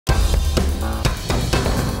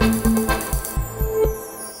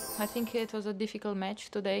I think it was a difficult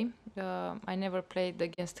match today. I never played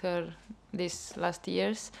against her these last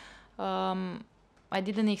years. I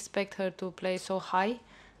didn't expect her to play so high.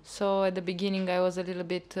 So at the beginning I was a little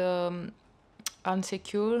bit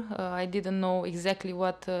unsecure. I didn't know exactly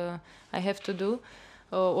what I have to do,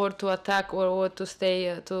 or to attack, or to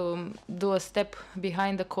stay, to do a step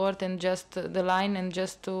behind the court and just the line, and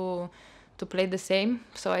just to play the same.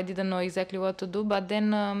 So I didn't know exactly what to do. But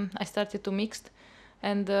then I started to mix,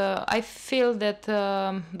 and I feel that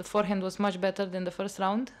the forehand was much better than the first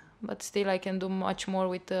round. But still, I can do much more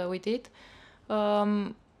with it.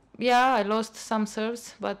 Yeah, I lost some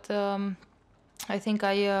serves, but I think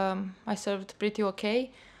I served pretty okay.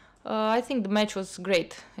 I think the match was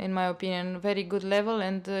great, in my opinion. Very good level,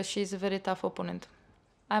 and she's a very tough opponent.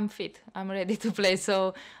 I'm fit. I'm ready to play,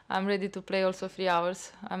 so I'm ready to play also 3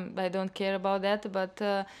 hours. I don't care about that, but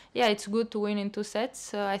yeah, it's good to win in 2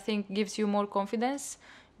 sets. I think gives you more confidence,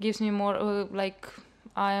 gives me more like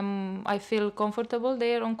I feel comfortable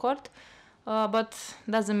there on court, but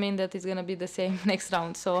doesn't mean that it's gonna be the same next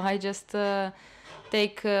round. So I just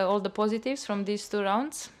take all the positives from these 2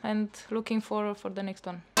 rounds and looking for the next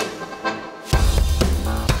one.